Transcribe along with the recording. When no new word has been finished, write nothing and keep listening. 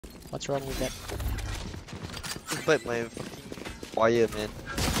What's wrong with that? Just like my fucking wire, man.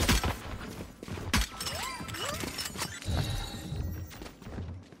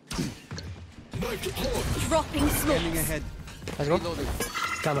 Dropping smoke. Scanning ahead. Let's go. Reloading.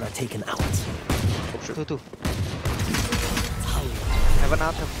 Camera taken out. 2-2. Have an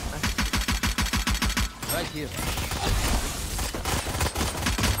out. Right here.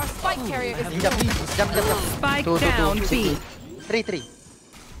 Our spike carrier is Jump. Spike Two, down two, B. 3-3.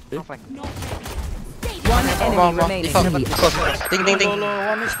 No flank. One enemy remaining. Ding, ding, ding.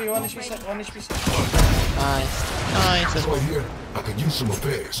 One HP set. Nice. Nice. Let's go. Right here. I could use some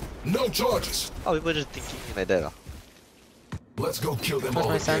repairs. No charges. Oh, people just thinking like that. Let's go kill them What's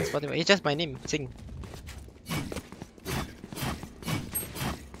all. my stance? again. Whatever. It's just my name. Sing.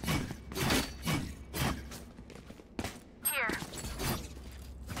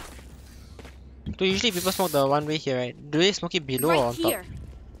 So usually people smoke the one way here, right? Do they smoke it below or right on top? here.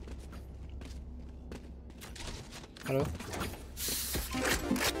 Hello?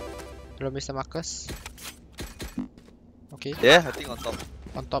 Hello, Mr. Marcus? Okay, Yeah, I think on top.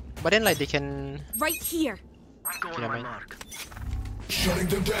 on top. But then like they can... Right here. Okay, never mind. Shutting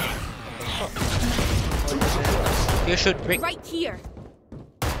them down. You should break. Right here.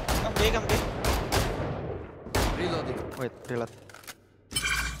 Come big. Reloading. Wait, reload.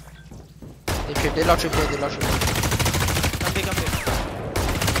 They lock triple, they lock triple. Come big.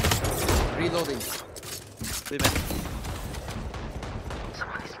 Reloading. 3 man.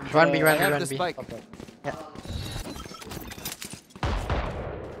 Run B, I run B, have run the B. spike.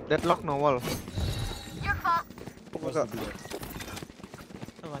 Deadlock no wall. Your fault. Oh my god.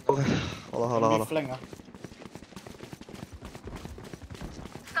 Okay. Hold on. Flank,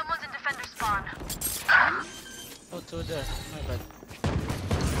 Someone's in defender spawn. Oh, two there. My bad.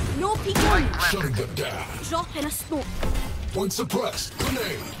 No peeking. Shutting them down. Drop in a smoke. One suppressed.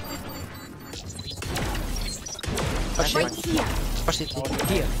 Grenade. Push Right it. here. Push it.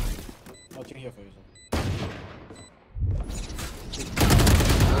 Here. Watching here for yourself.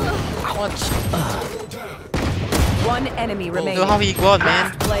 What? One enemy Look remaining. how he got,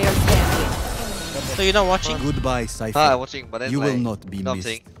 man. Player standing. So you're not watching? Goodbye, Cypher. I'm watching, but then You like, will not be you know what I'm missed.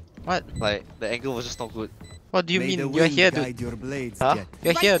 saying? What? Like, the angle was just not good. What do you May mean? the You're wind here, dude. guide your blades, Huh? Jet,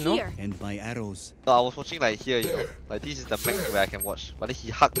 You're Right here, no? here. and my arrows. No, I was watching like here, you know. Like, this is the max where I can watch. But then he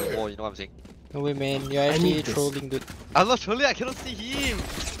hugged the wall, you know what I'm saying? No way, man. You're actually need this. trolling, dude. I'm not trolling, I cannot see him!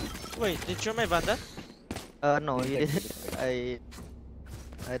 Wait, did you my Vanda? No, he didn't.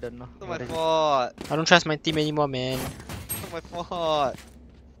 I don't know. It's not my fault. I don't trust my team anymore, man. It's not my fault.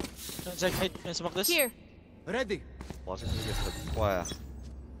 Check, hey, smoke this. Here. Ready. Was it why?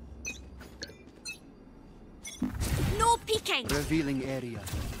 No peeking. Revealing area.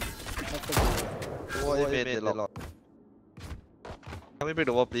 What you made it lock? Can we break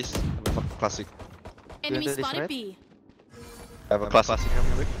the wall, please? I'm a fucking classic. Enemy enter this spotted right? B. I have a classic. Can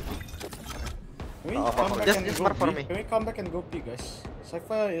we break? Can we Oh, come back just- and just go mark for B? me. Can we come back and go B, guys?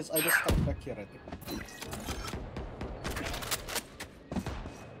 Cypher is I just stuck back here, I think.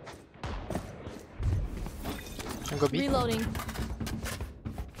 Can go B. Reloading.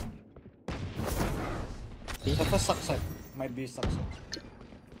 Cypher sucks side. Might be sucks side.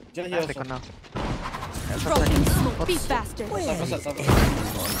 Jet here Take also. on now. Dropping smoke. Be faster. Cypher set.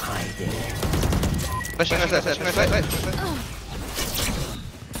 Flashing right.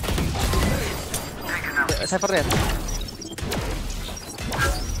 Cypher red.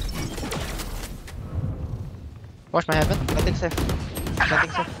 Watch my heaven. Nothing safe.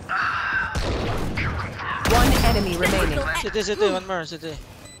 One enemy remaining. City, one more, city.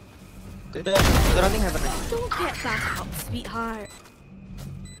 They're running heaven. Don't get back up, sweetheart.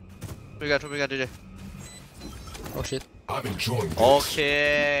 We got JJ. Oh shit. I'm enjoying this.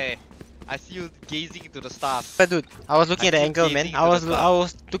 Okay. I see you gazing into the stars. But dude, I was looking at the I angle, keep man. gazing I into the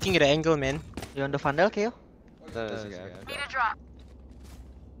stars. was looking at the angle, man. You on the funnel, KO? No, Need a drop.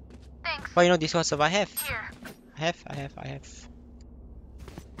 Thanks. But you know this one I have. Here. I have.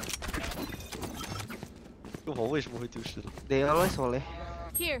 They always volley.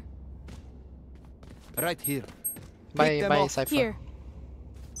 Here. Right here. Bye, them bye, off. Cypher. Here.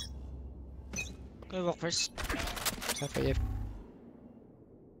 Go walk first. Cypher, yeah.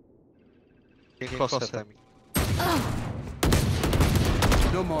 Close timing.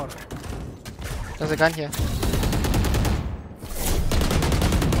 No more. There's a gun here.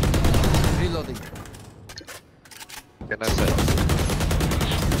 Reloading. Okay, nice side.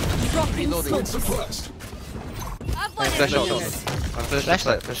 Dropping Reloading. smoke. Suppressed. I've one Flash out. enemy. I'm flashing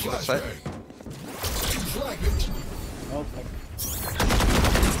side. Flashing side. Fragment. No, like.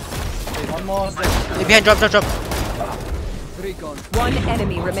 One more. Hey, behind, drop. Recon. One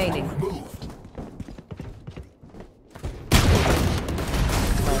enemy remaining. Removed.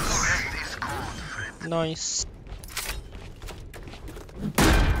 Nice.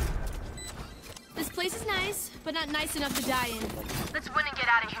 This place is nice, but not nice enough to die in. Let's win and get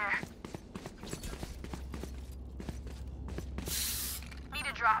out of here. Need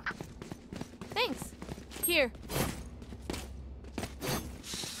a drop. Thanks. Here,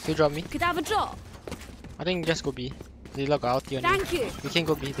 You drop me. could have a drop. I think just go B. They log out. You Thank you. We can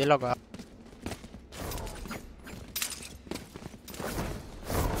go B. They log out.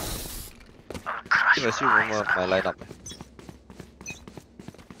 I still remember my lineup.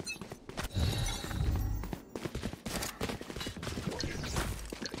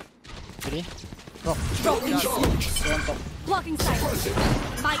 Ready? Blocking sight.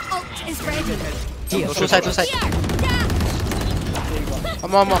 My ult is ready. Two side, two side. Here, yeah.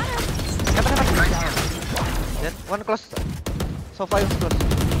 One more, one more. Then one close. So far close.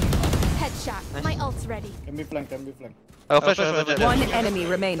 Headshot. My ult's ready. Can be flank, can be flank. Flash. One enemy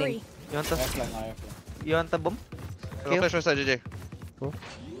remaining. 3. You want I the have flank, I have flank. you want the bomb? Flash right side, JJ. Cool.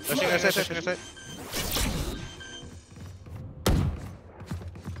 Flashing right side, flashing right side.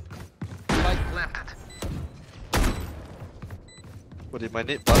 What did my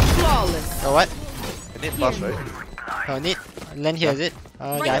net pass? Flawless. Oh, what? My net pass, right? Oh, need. Land here, is it?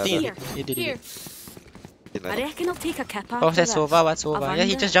 Yeah, I think it did. Here. Didn't I? reckon I'll take a cap after Oh, that's this. Sova, what's Sova? Yeah,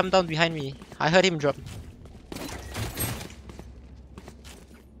 he Avanda. just jumped down behind me. I heard him drop.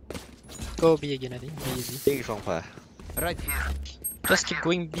 Go B again, I think. Easy. Big from far. Right here. Just keep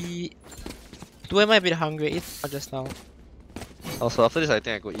going B. Do am I a bit hungry? It's not just now. Also after this, I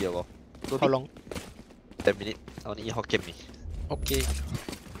think I go eat a while. Go How B. long? 10 minutes. I want to eat Hokkien Mee. Okay.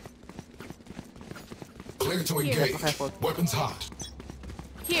 Clear to Here. engage. Weapons hot.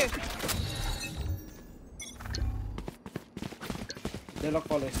 Here. They lock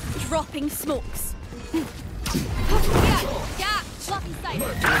police. Dropping smokes. Yeah. Blocking sight.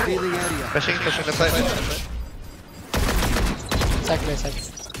 Revealing area. Flashing right side. Side clear, side.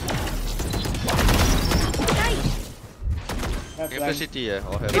 Nice. Have Can you play flank. city or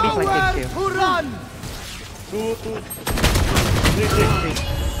have Who run? Two.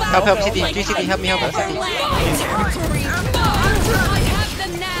 Help, help, city. 3 city, help me, help us, city. Territory. I have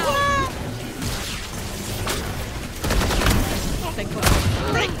them now.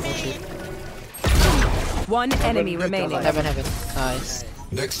 One enemy remaining. Heaven. Nice.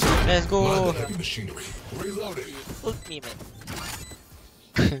 Next time. Let's go. Mind the heavy machinery. Reloading. Ult me, man.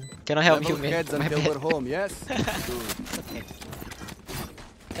 Cannot help you, Level man. heads My until bad. we're home, yes?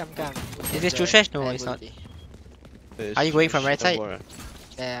 Come. Is this too trash? No, it's not. Are you going from right side?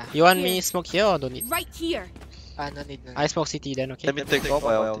 Yeah. You want Here. me smoke here or don't need? Right here. No need. I smoke city then, okay? Let me take off.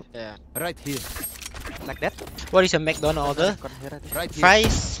 I'll Yeah. Right here. Like that? What is your McDonald's order? Right here.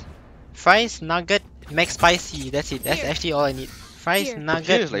 Fries, nugget, mac spicy. That's it. That's Here. actually all I need. Fries, Here. nugget,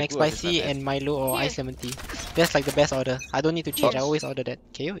 Cheers, like mac good, it's spicy, like and Milo or Here. ice lemon tea. That's like the best order. I don't need to change. I Yes. always order that.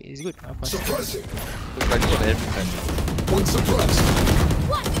 KO is good. Of course. Suppressing. look like good every time. One suppressed.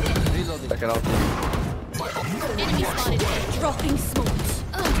 What? Reloading. I cannot. Enemy spotted. Dropping smokes.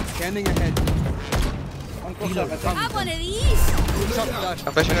 Scanning ahead. One close up, I think. Have one of these. Shot down.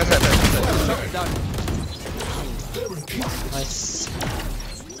 I'm flashing right side. Shot down. Nice.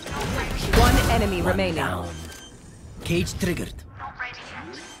 One enemy remaining. Cage triggered.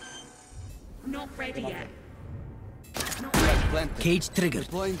 Not ready yet. Planted. Cage triggered.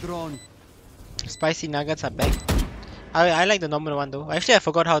 Deploying drone. Spicy nuggets are back. I like the normal one though. Actually, I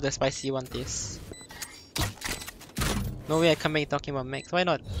forgot how the spicy one tastes. No way I come back talking about Max. Why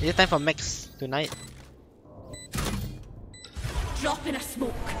not? Is it time for Max tonight? Drop in a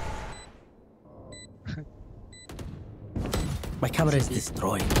smoke. My camera is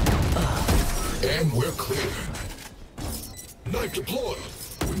destroyed. And we're clear. Knife deployed.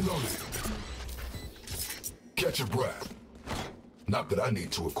 Reloading. Catch your breath. Not that I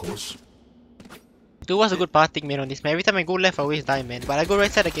need to, of course. Dude, what's a good parting man on this man? Every time I go left I always die, man. But I go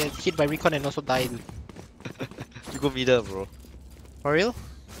right side I get hit by recon and also die, dude. You go middle, bro. For real?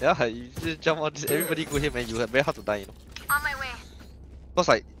 Yeah, you just jump on this. Everybody go here, man. You very hard to die, you know. On my way. Cause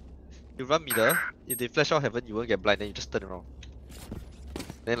like, you run middle. If they flash out heaven, you won't get blind. Then you just turn around.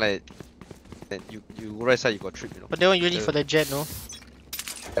 Then like, then you go right side. You got trip, you know. But they were usually for the jet, no?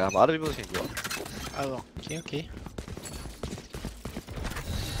 Yeah, but other people can go. Oh, okay.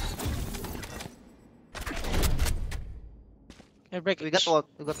 Hey, break. We got one.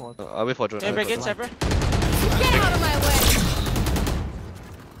 I'll wait for drone. Hey, break inside, bro. Get out of my way.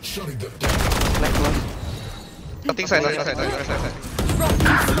 Shutting them down. Cutting side.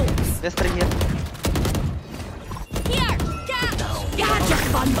 Dropping smokes. There's three here. Here. Yeah. You had your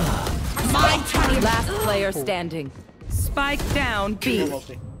fun. My turn. Last player standing. Spike down B.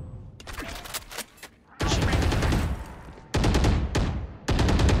 Multi.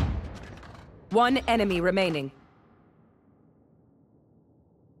 One enemy remaining.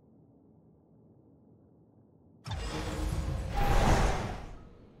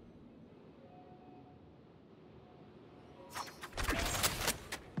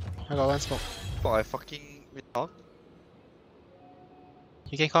 I got one smoke. Oh, I fucking went down.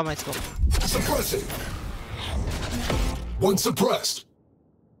 You can call my smoke. Suppressing. One suppressed.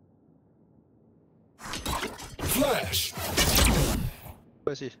 Flash.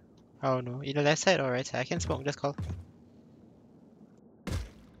 Where is he? Oh no, either left side or right side. I can smoke, just call.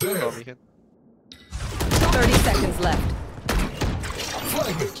 Damn. Oh, we can. 30 seconds left.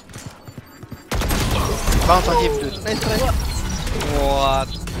 Fragment. Bounce on him, dude. Nice try. What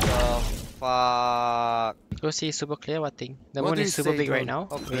the fuck? Go see super clear, what thing? The What moon do is you super say, big right John? now.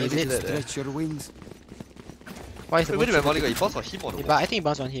 Oh, Where is maybe it? that- Stretch your wings. Why is the Wait, moon where did my super molly go? big? He bounced on him or Yeah, no? but I think it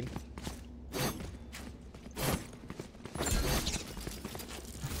bounced on him.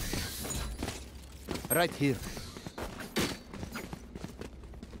 Right here.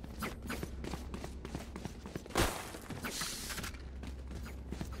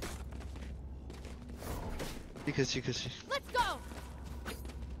 You can see. Let's go.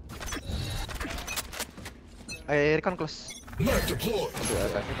 I recon close. Knife deployed.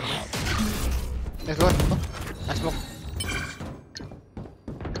 Let's go. Go. I smoke.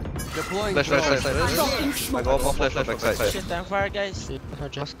 Deploying Flash, drone. flash. I go more flash, backside. Shit, I'm fire, guys. No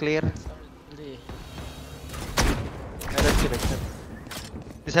jump. Was clear. Really. I don't see it.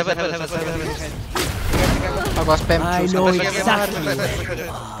 He's heaven. I got spam. I through know something. exactly.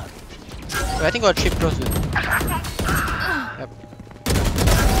 I think I got chip close, dude.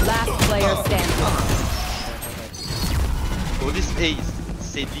 Last player standing. Oh, this A is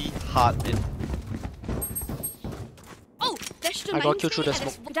insanely hard, man. Oh, this I got killed through the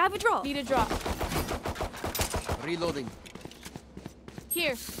smoke. Could I have a drop? Need a drop. Reloading.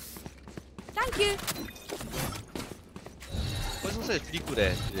 Here. Thank you. What's also pretty good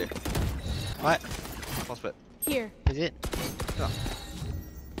today. What? Not bad. Here. Is it? Yeah.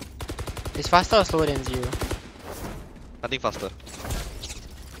 It's faster or slower than zero? I think faster.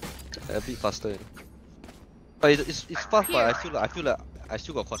 A bit faster. You know. But it's fast, but I feel like I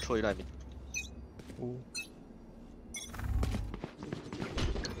still got control. You know what I mean? Ooh.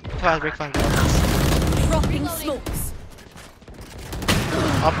 Fast, break fast. Dropping smokes.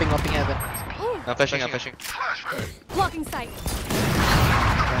 Hopping heaven. I'm flashing. Blocking sight.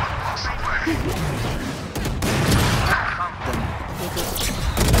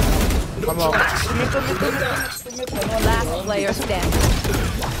 Come on. Last player standing.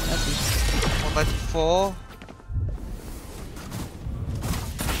 194.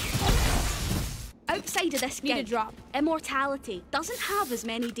 Outside of this Need a gig, drop. immortality doesn't have as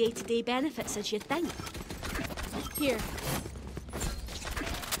many day-to-day benefits as you'd think. Here.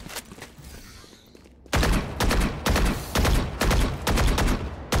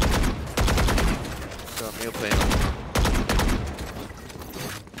 Male playing.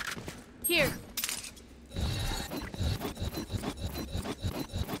 Here.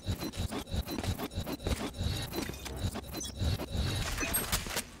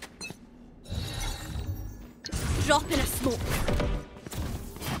 Dropping a smoke.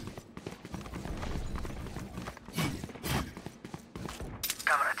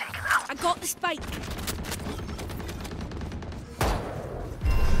 I got the spike.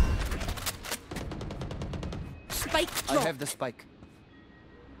 Spike I drop. have the spike.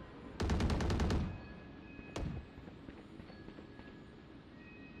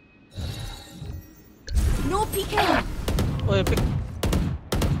 No peeking. Oh, yeah, pick.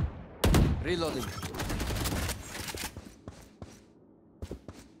 Reloading.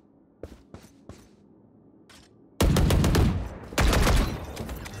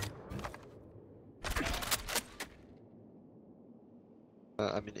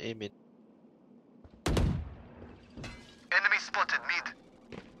 I'm in A mid. Enemy spotted mid.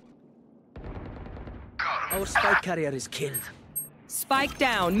 Our spike carrier is killed. Spike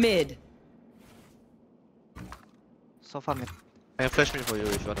down mid. So far mid. I can flash mid for you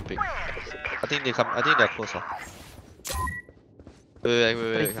if you want to pick. I think they're close.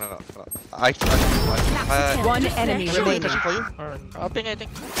 Wait, cannot. I One enemy remaining. flashing for you. Hopping, I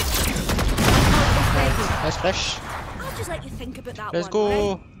think. Nice flash. I'll just let you think about that Let's one.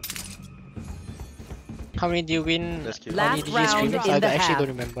 go. Right? How many do you win? Let's kill. On Last EDG round scrims? in I the actually half. don't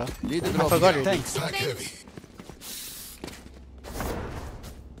remember. Need a I drop. forgot already. Thanks. Back heavy.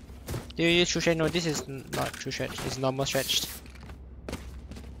 Do you use true stretch? No, this is not true stretch. It's normal stretched.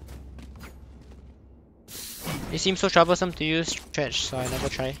 It seems so troublesome to use stretch, so I never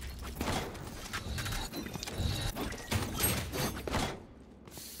try.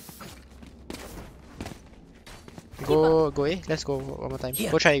 Go A. Let's go one more time.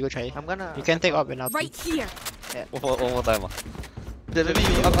 Go try. I'm gonna. You can take up and out. Right here. One more time. Then maybe you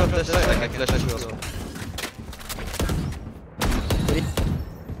up flash side, I can flash you also.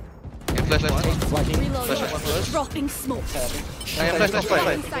 Can flash one. Reloading. Flash one first. Dropping smoke. I can flash top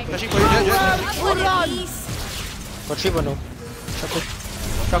side. Flashing for you, Jet. One at least. For triple no. Shock it.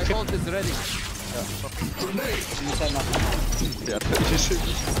 Shock trip. Ult is ready. Yeah,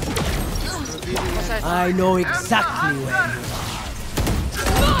 I know exactly where you are.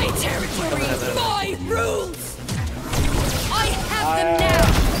 My territory. My rules. I have them now.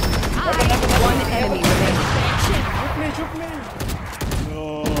 One enemy remaining. Shoot me.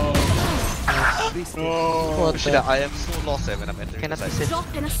 No. What Shit, the? I am so lost when I'm entering the side.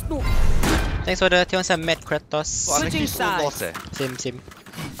 Drop in a smoke. Thanks for the Tion Sam Met Kratos. Oh, I'm actually so Switching lost Same.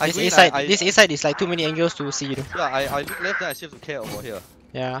 I This go in, A side, I- this A side is like too many angles to see. You know? Yeah, I look left then I still have to care over here.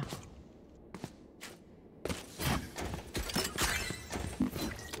 Yeah.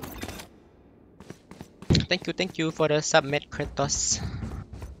 Thank you for the sub Met Kratos.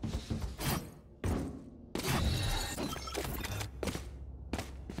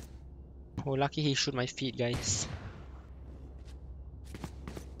 Oh, lucky he shoot my feet, guys.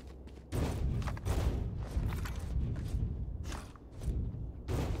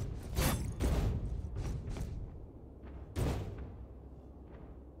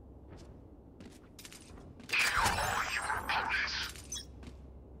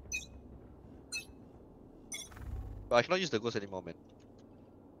 But I cannot use the ghost anymore, man.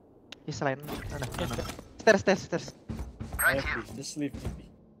 He's line. No. Stairs. I have B. Just leave TP.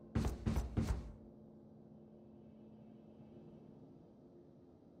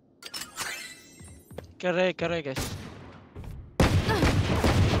 Carry, guys.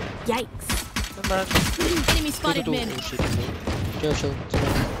 Yikes. Remember, Enemy spotted Two. mid. Oh shit. Chill.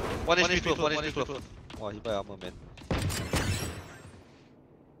 One HP close. Wow, he buy armor, man.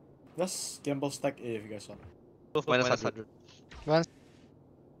 Just gamble stack A if you guys want. Close minus 100.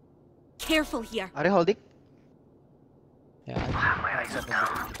 Careful here. are you holding? Yeah.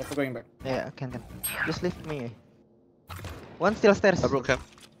 After going back. Yeah, can. Just leave me. One still stairs. I broke camp.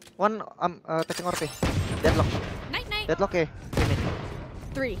 One taking OP. Deadlock. Night. Deadlock eh.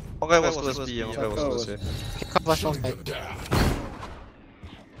 Three. One guy was close B, one guy was close A. Can't flash long side.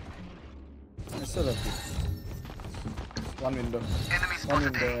 I still have B. One window. One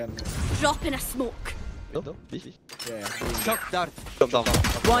window and Drop in a smoke. No? B? yeah. Shock dart. Drop down.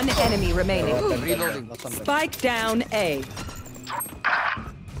 One enemy remaining. Reloading. Last one dead. Spike down A.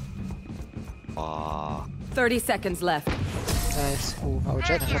 Ah. 30 seconds left. Nice. Oh, our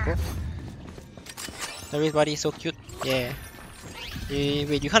Jet. Everybody is so cute. Yeah.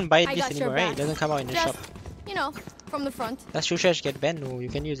 Wait, you can't buy I this got your anymore, right? back. It doesn't come out in the shop. Just, you know, from the front. Does True Shash get banned? No, you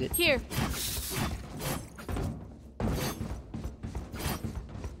can use it. Here.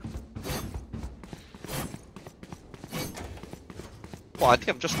 Wow, I think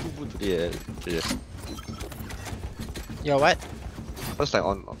I'm just too good today. Yo, what? I was like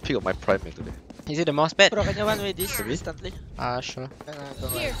on peak of my prime today. Is it the mouse pad? Bro, can you one way this instantly? Sure.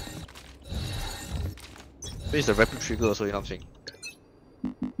 Here. Maybe it's the rapid trigger also, you know what I'm saying?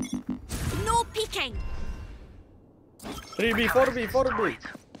 No peeking. 3B, 4B, 4B.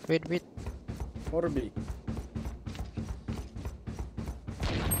 Wait. 4B.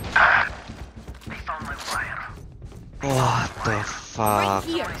 What the Right fuck?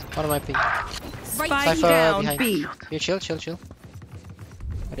 here. What am I ping? Right Spike here. down behind. B. You chill.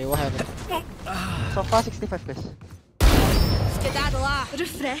 Okay, what happened? So far 65 guys. Skedaddle.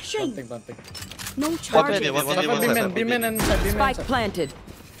 Refreshing. Planting. No One charges. minute, one Cypher minute. B man and side, B man Spike side. planted.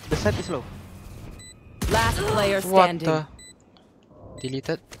 The set is low. Last player What standing. the?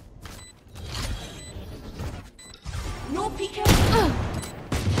 Deleted. No peeking. Side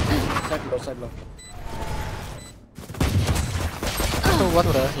low. Oh, what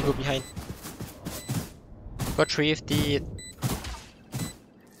the? You go behind. Got 350.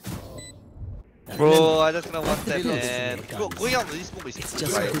 Bro, I just gonna one step Reloading. man. Bro, going out of this smoke is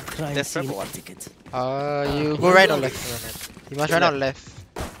Just a good crime Death trap scene or what? etiquette. You go right or left? You must right or left.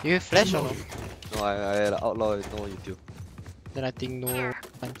 You have flash or no? No, I outlaw no YouTube. Then I think no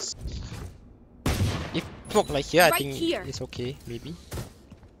chance. If smoke like here, I Right think here. it's okay, maybe.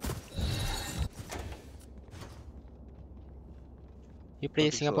 You play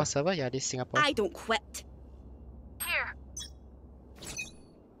think Singapore so. server? Yeah, this is Singapore. I don't quit. Here.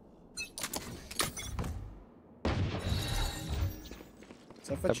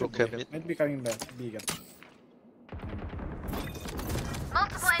 Cypher I should broke camp be- mid. might be coming back. B again.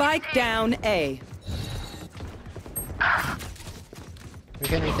 Spike down A. We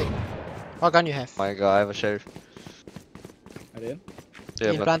can retake. What gun you have? My god, I have a sheriff. I didn't. Yeah,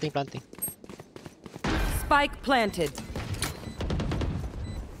 In but planting. Spike planted.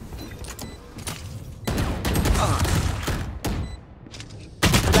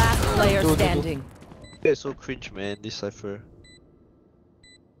 Last player standing. it's so cringe, man. This cipher.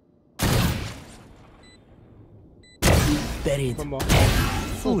 Buried. One more.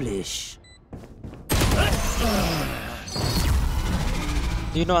 Foolish.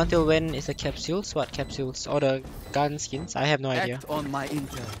 Do you know until when is the capsules? What capsules? Or the gun skins? I have no idea. Act on my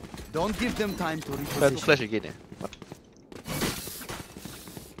intel. Don't give them time to Flash, flash again, eh? What?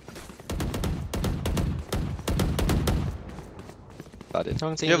 Got it.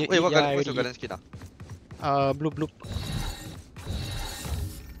 Someone saying Yeah, you- wait, what yeah, gun, what's your already. gun skin now? Blue.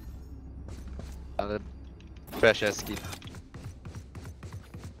 Fresh ass skin.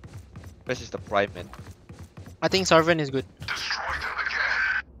 Fresh is the prime, man. I think Sovereign is good.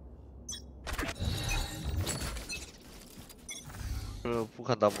不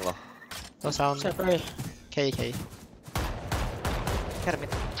看弹幕了。 No sound. K.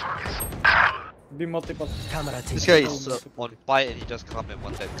 Be multiple. camera This tape. guy is on buy and he just come and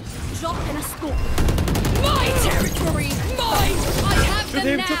one tap. Drop in a scope. My territory! Mine! I have Shoot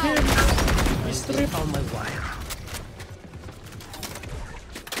them him, shoot now! him! He's stripped. On my wire.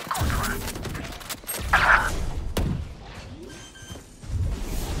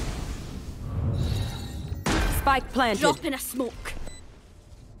 Spike planted. Drop in a smoke.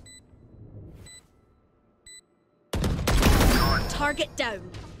 Target down.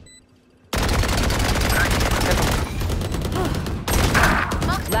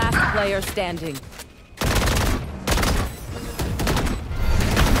 Last player standing.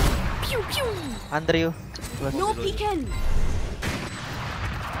 Pew pew! Under you. No peeking.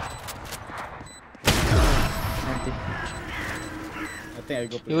 I think I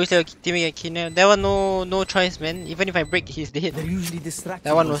go You play. wish the teammate get killed now. That one no choice, man. Even if I break, he's dead. They're usually distracted.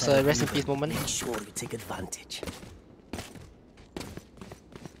 That one once was I a rest in leave peace them. moment. Make sure we take advantage.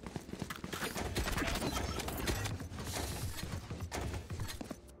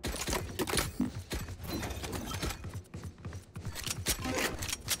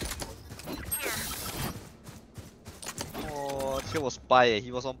 Oh, this guy was buy, eh.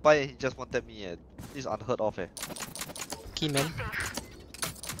 He was on buy and he just wanted me, eh. This is unheard of, eh. Key, man.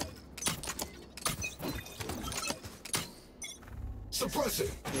 Suppressing.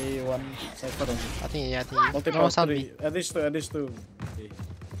 A1 cypher on. I think. Multiple No sound three. B. At least two. Okay.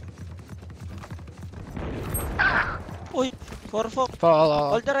 Uy, 4-4. For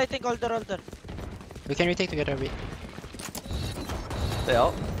all. Older, I think. Older. We can retake together a bit. Stay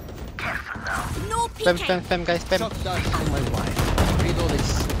out. No peeking. Spam, guys, spam. On my wire. Reloading.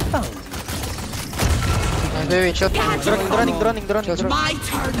 Found. Wait, chill. Droning. Chill. My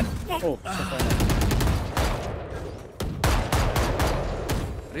turn. Oh, cypher.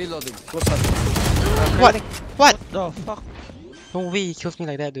 Reloading. Close up. What? The fuck? No way he kills me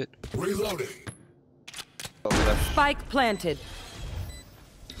like that, dude. Reloading. Oh, flash. Spike planted.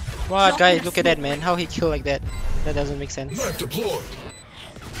 What, guys? Look at that, man. How he killed like that? That doesn't make sense. Knife deployed.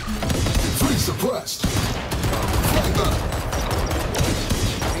 Three suppressed. Flank back.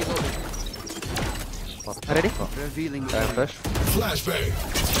 Ready? Revealing. Flash. Flashbang.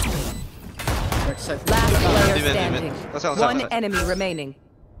 Backside. Last player Demon. standing. That's outside, One outside. enemy remaining.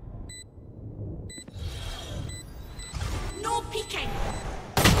 No peeking.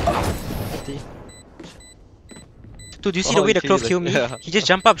 Dude, you see Oh, the way the he clove killed killed me? yeah. He just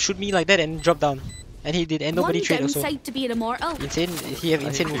jump up, shoot me like that, and drop down. And he did, and nobody One trade also. downside to being immortal. Insane. He have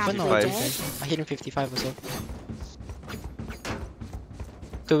insane hit movement or 55. defense? I hit him 55 also.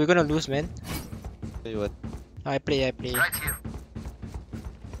 Dude, we're gonna lose, man. Hey, what? I play.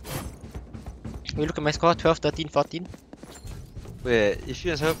 We look at my score: 12, 13, 14. Wait, if you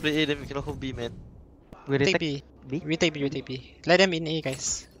and Cypher play A, then we cannot hold B, man. We Take retake B. B. We take B. Let them in A,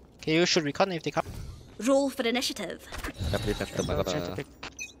 guys. Okay, you should recon if they come. Roll for initiative. I play Phantom, I gotta...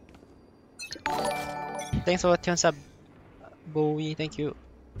 Thanks for turn sub, Bowie. Thank you.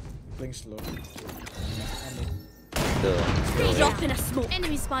 Playing slow. Drop in a smoke.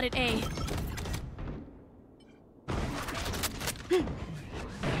 Enemy spotted A.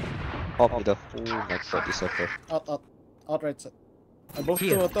 Pop with the... Oh my god, this Cypher. Out. Out right side. Both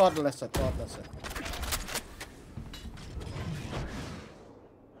Here. two out the left side.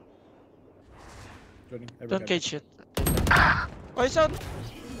 Joining. Don't cage it. Oh, he's out.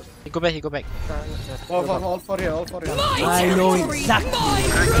 He go back. All for here. I know exactly.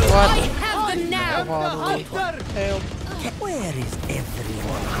 I have them now. Come on, Bowie. Help. Where is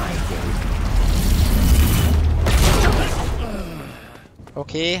everyone hiding?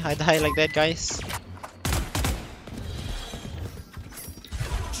 Okay, I die like that, guys.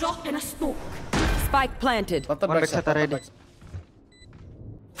 Drop in a smoke. Spike planted. One One backside already.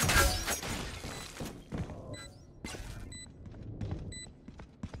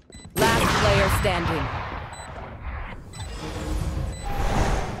 Last player standing.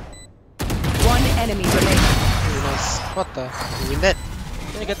 One enemy remaining. Really nice. What the? You win that?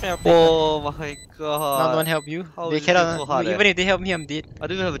 Can you get me up? Oh my Now god. no one help you. How They is it cannot. so hard, Even if they help me, I'm dead. I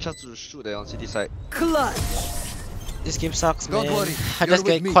don't even have a chance to shoot there on city side. Clutch. This game sucks, Don't man. worry, I just you're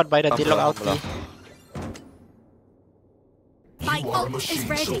get with me. caught by the I'm deadlock blah, I'm ulti. My You are a ult is machine,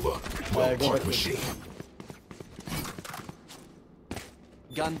 ready. Silva. Well, go part back. machine.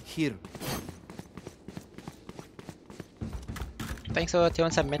 Gun here. Thanks for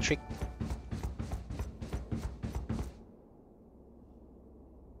telling some metric.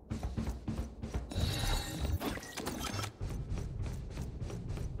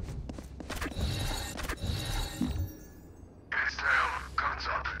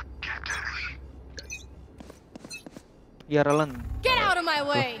 You're alone. Get out of my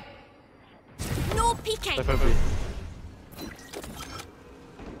way. No peeking.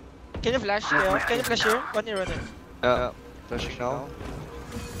 Can you flash here? Can you flash here? One here, one here. Yeah. Flashing now.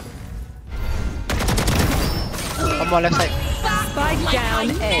 One more left side. Spike down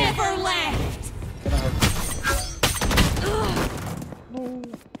A. Never left.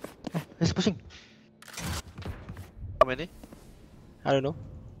 He's pushing. How many? I don't know.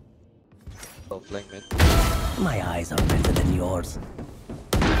 Oh, flank man. My eyes are better than yours.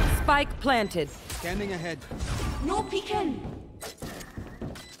 Spike planted. Scanning ahead. No peeking.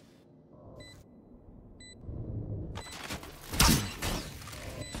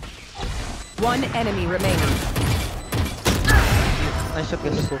 One enemy remaining. Nice shot,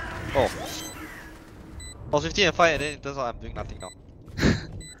 guys. Oh. I was 15 and 5 and then it turns out I'm doing nothing now.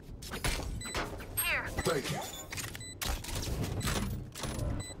 Thank you.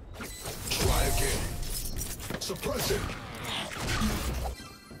 Try again. Suppress it.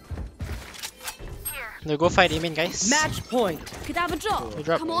 No, go fight Amin, guys. Match point. Could have a drop. You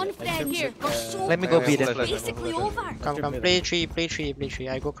drop. Come on, Fred. Here. We're so Let me go B close. then. It's basically over. Come, play 3, play 3, play 3.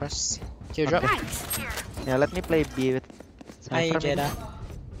 I go cross. Kill drop. Thanks. Yeah, let me play B with Hi, Sniper maybe. Jeddah.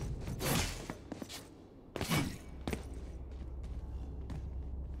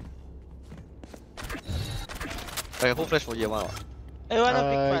 I can hold flash for year 1. I wanna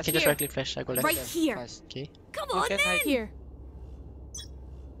pick You fast. can just Here. right click flash. I go left. Right here. Fast. Okay. Come on, can then. I- Here.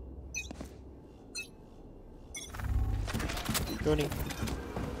 Droning.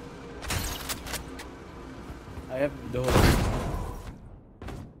 I have the whole.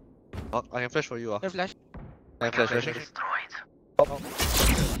 Oh, I can flash for you. Can flash. I can flash.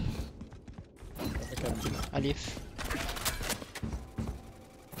 I leave.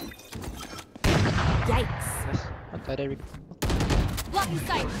 Yikes. What the hell? Blocking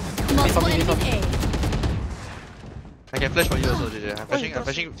sight. Multiple me, enemies A. I can flash for you also, JJ. I'm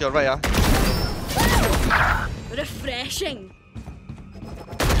flashing to your right, Refreshing.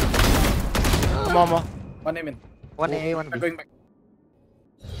 Come on, more. One aim in. One A, one I'm B. going back.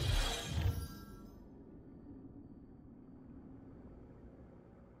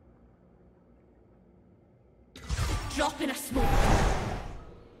 Drop in a smoke.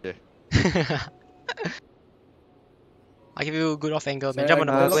 I'll give you a good off angle, man. Sorry, Jump on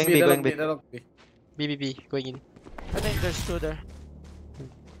the they're box. locked going B, they're going locked B. they're locked B. B, going in. I think there's two there.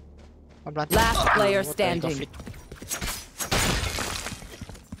 I'm planting. Last player What the hell, got standing. flicked.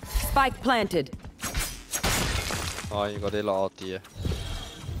 Spike planted. Oh, you got a lot ulti.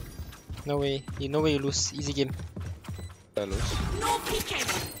 No way. No way you lose. Easy game. I lose. No peeking.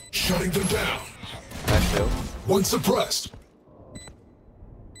 Shutting them down. I fail. One suppressed.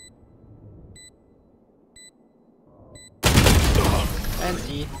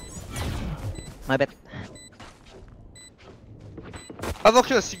 Anti. My bad. I've not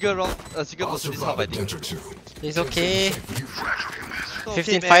killed a single round, a single I'll person this survive half, I a think. dent or two. It's okay.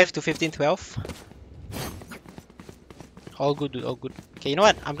 Okay, 15-5 to 15-12. All good, dude. All good. Okay, you know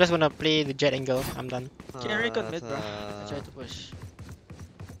what? I'm just gonna play the jet angle. I'm done. Can you recon mid, bro? I try to push.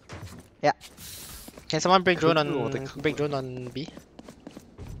 Can someone break drone Cool, on cool. break drone on B?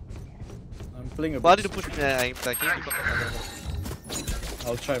 I'm playing a Why bit. did you push me? I'm attacking.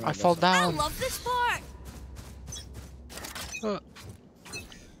 I'll try my I best. fall I down. love this part.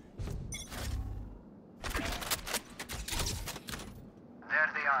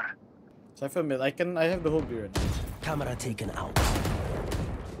 Cypher mid. I have the whole B right now. Camera taken out.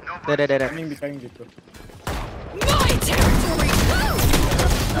 There. Coming B, bro. My territory!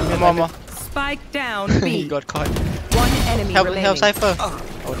 More. Spike down He B. got caught. One enemy remaining. Help Cypher.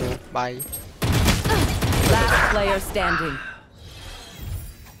 Oh no, bye. Last player standing.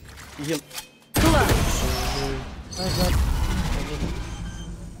 He healed.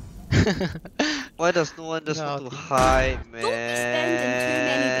 Why does no one just No, want to hide, Don't be spending too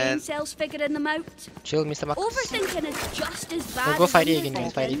many brain man? cells figuring them out. Chill, Mr. Marcus. Overthinking is just as bad Go as fight it again,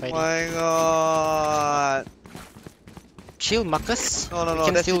 guys. Fight underthinking. it. My god. Chill, Marcus. No, We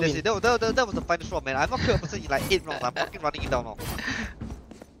can that's still it, win. that was the final straw, man. I'm not clear a person in like 8 rounds. I'm fucking running it down now.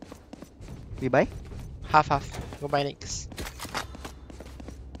 We buy? Half. Go buy next.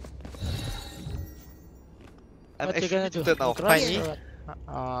 I'm What you actually gonna do? tilted now. Fight Cross me. or what?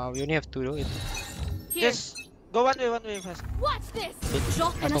 We only have 2 though. Here, Yes. Go one way fast. watch this.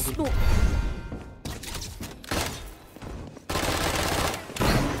 Drop in a That's not smoke.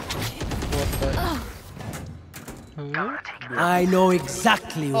 I know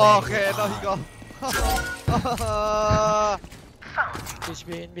exactly where. Okay, now he got. Push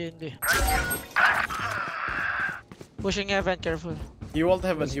B in B. Pushing heaven, careful. He won't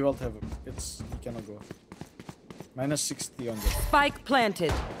have it. He cannot go. Minus 60 on that. Spike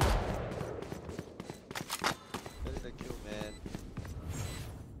planted. Getting the kill, man.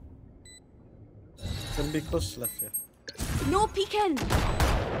 Can be close left, yeah. No peeking.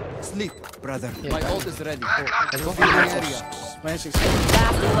 Sleep, brother. Yeah, My guys. ult is ready. Let's go. Minus 60.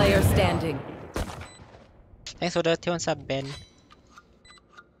 Last player standing. Thanks for the Tion sub, Ben.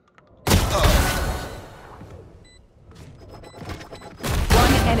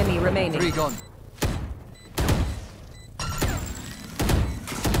 One enemy remaining. 3 gone.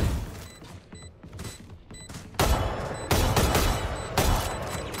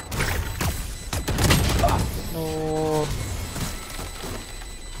 No.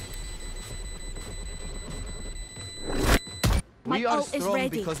 My We are ult is strong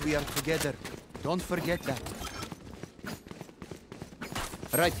ready. because we are together. Don't forget that.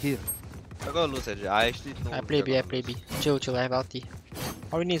 Right here. I'm gonna lose actually. I actually know. I play B. Chill, I have ulti.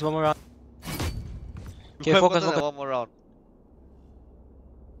 All we need is one more round. Okay, Okay, focus. One more round.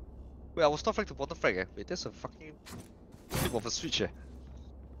 Wait, I was top frag to bottom frag. Wait, that's a fucking flip of a switch.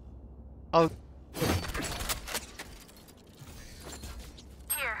 Oh.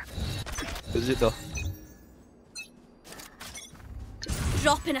 Here, Is it though?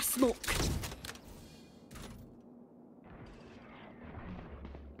 drop in a smoke.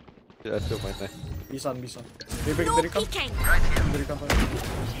 Yeah, I feel my knife. Bisan. No Very come. peeking. Very come.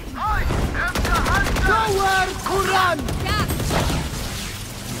 Nowhere to run!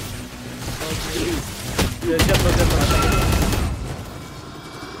 Yeah, jet.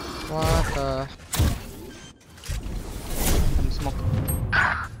 What the? I'm smoke.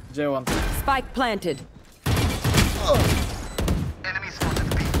 J1. Spike planted.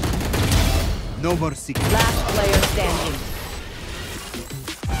 No more secrets. Last player standing.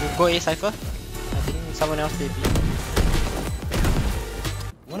 Go A Cypher. I think someone else did B.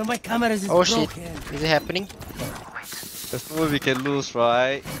 One of my cameras is Oh shit. broken. Is it happening? There's no way we can lose,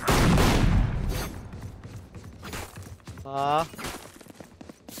 right?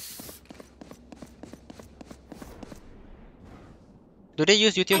 Do they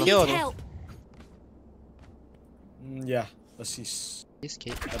use I YouTube need here or no? help. Yeah, assist. This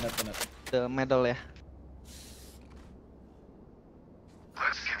kid. Penat. The medal ya.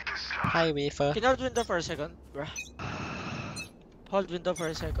 Hi wafer. Can you hold window for a second, bruh? Hold window for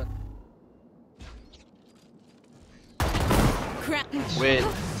a second. Crap. Wait,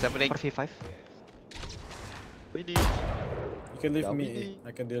 it's happening. 4v5. Windy. You can leave Yeah, me. we-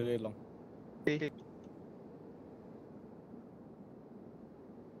 I can delay long.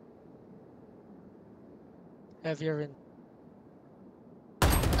 Have your win.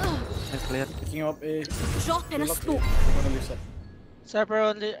 That's clear. Picking up A. Drop in a Lock A. smoke. Gonna leave set. Cypher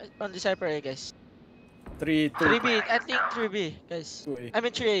only Cypher A, guys. 3, 2. 3B, I think 3B, guys. 2A. I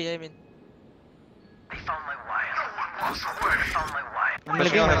mean 3A, I mean.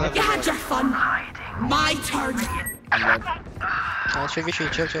 You had your fun. My turn. Nice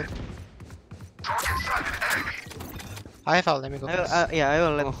 3v3, chill. I have out, let me go. Yeah, I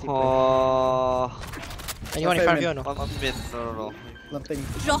will let you play. Oh, Anyone in front of you or no? one mid. No. Planting.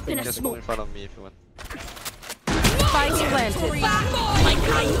 Drop in a Just go smoke. in front of me if you want. Spike planted. Like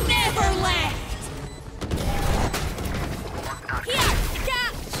I never left. Here,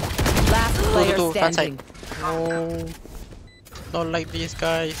 catch. Last player Two, front standing. side. No. Not like these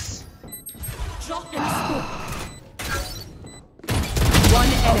guys. Drop in a smoke.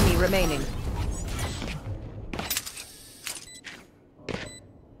 One enemy remaining.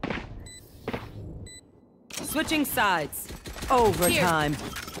 Switching sides. Overtime.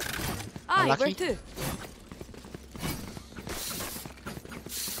 Aye, Unlucky. where to?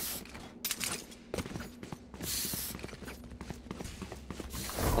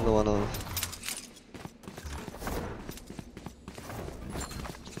 One.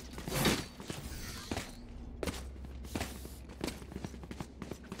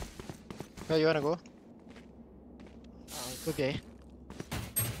 Where you wanna go? Okay.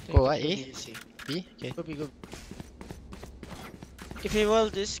 Think Go it A? will be easy. B? Okay. Go be good. If he wall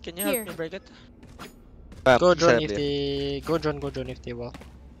this, can you help Here. me break it? Go drone if they go drone if they will.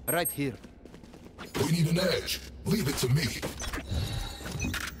 Right here. We need an edge. Leave it to me.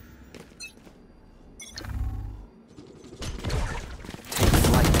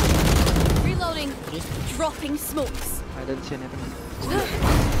 Reloading. Dropping smokes. I don't see anything.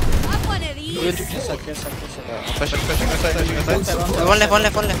 Have one of these. Yes, I guess. Flashing aside. One left.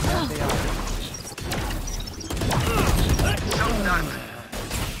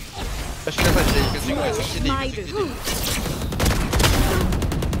 Flashing aside, you can see guys. One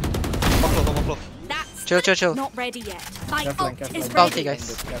close. That's Chill. not ready yet. My Careful, ult careful. is Bounty, ready.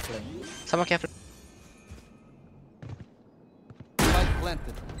 guys. Careful. Someone careful. Spike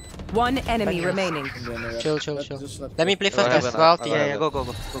planted. One enemy remaining. And then, Chill. just Let me play first, I guys. haven't- Go out. I Yeah. haven't.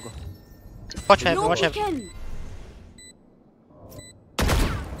 Go. Watch heaven. No Watch heaven. peeking.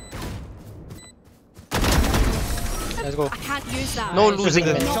 Let's go. I can't use that. No losing,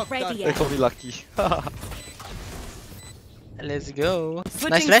 I'm man. not ready They yet. call me lucky. Let's go. Nice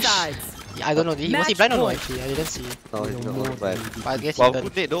Switching flash. sides. Yeah, I don't know. Was he Match blind or no? point. Actually, I didn't see. No, he's not bad. But I guess he Wow, done.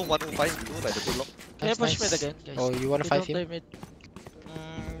 good nade though. 105. You know, like the good lock. Can you That's push nice. mid again, guys? Oh, you wanna They fight don't him? play mid.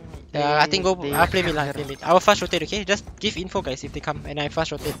 Yeah, I think go. I'll play mid. I will fast rotate. Okay, just give info, guys, if they come, and I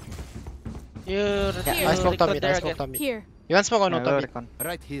fast rotate. You're I smoked on mid. there I again. smoked on mid. Here. You want smoke or no? Top mid?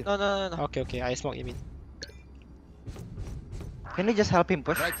 Right here. No. Okay. I smoke you mid. Can you just help him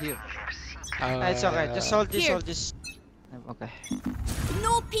push? Right here. It's okay. Just hold this, Here. hold this. Okay.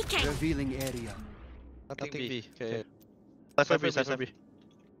 No peeking. Revealing area. Nothing B. Okay. Side B.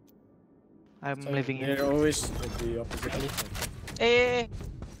 I'm So leaving they're here. always at the opposite. Hey.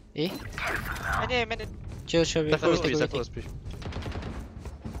 Eh? Minute. Chill. Wait. Close B.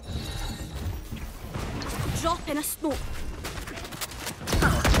 Drop in a smoke.